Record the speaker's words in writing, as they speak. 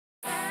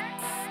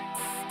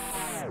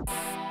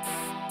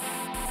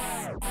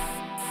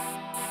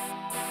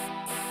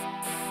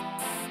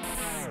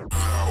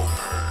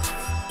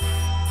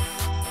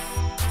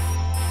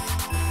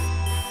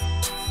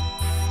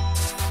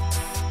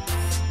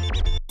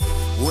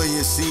When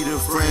you see the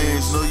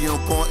frames, know you're on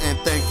point and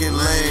thinking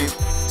lame.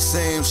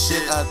 Same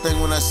shit I think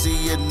when I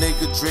see a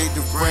nigga drape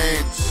the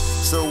frame.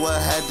 So I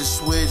had to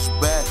switch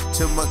back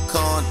to my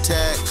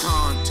contacts.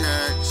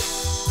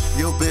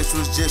 Your bitch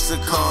was just a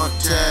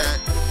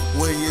contact.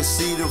 When you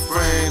see the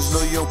frames,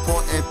 know you're on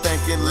point and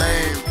thinking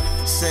lame.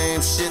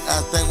 Same shit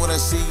I think when I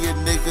see a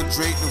nigga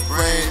drape the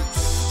frame.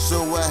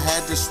 So I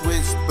had to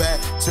switch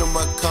back to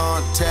my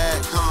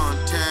contacts.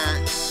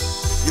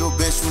 Your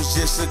bitch was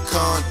just a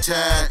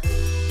contact.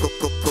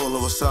 Pull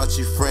of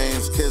Versace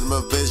frames, cause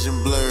my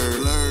vision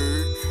blurred.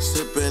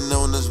 Sipping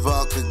on this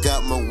vodka,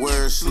 got my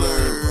words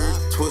slurred.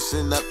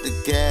 Twisting up the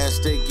gas,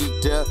 they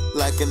geeked up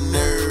like a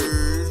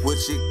nerd.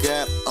 What you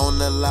got on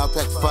the loud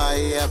pack,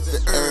 fire up the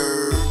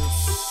herb.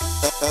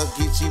 A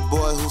geechie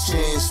boy who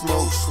chain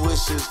smoke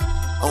swishes.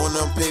 On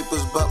them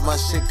papers, but my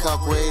shit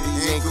cock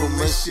ready, ain't gon'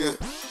 miss ya.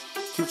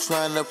 Keep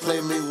trying to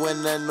play me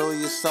when I know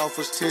you're soft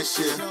as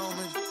tissue.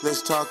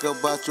 Let's talk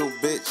about your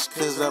bitch,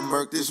 cause I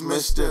murked this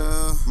mister.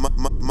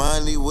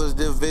 Money was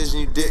the vision,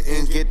 you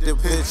didn't get the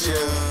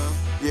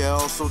picture. You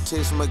also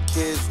taste my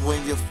kids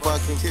when you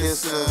fucking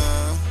kiss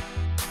her.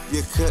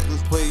 You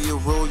couldn't play your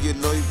role, you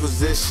know your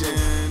position.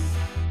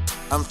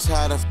 I'm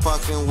tired of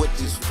fucking with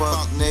these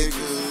fuck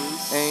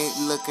niggas.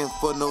 Ain't looking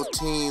for no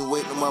team,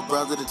 waiting on my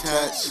brother to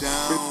touch.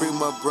 Free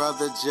my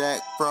brother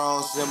Jack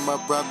Frost and my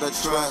brother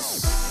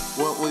Trust.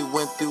 What we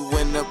went through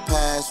in the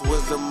past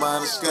was a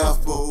minor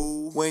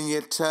scuffle. When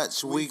you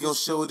touch, we gon'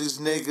 show these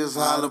niggas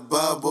how to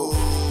bubble.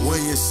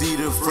 When you see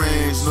the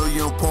frames, know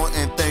you're on point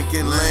and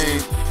thinking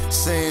lame.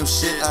 Same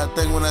shit I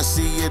think when I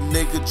see a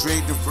nigga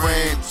drape the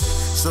frames.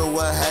 So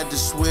I had to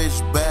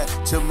switch back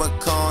to my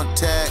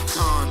contacts.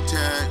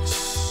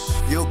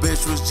 Your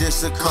bitch was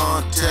just a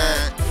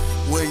contact.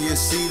 When you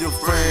see the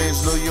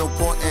frames, know you're on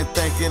point and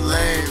thinking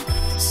lame.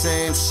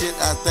 Same shit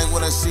I think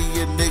when I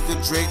see a nigga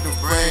drape the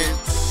frames.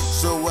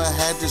 So I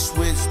had to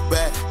switch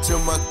back to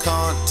my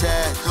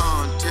contacts.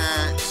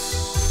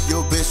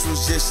 Your bitch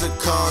was just a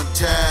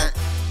contact.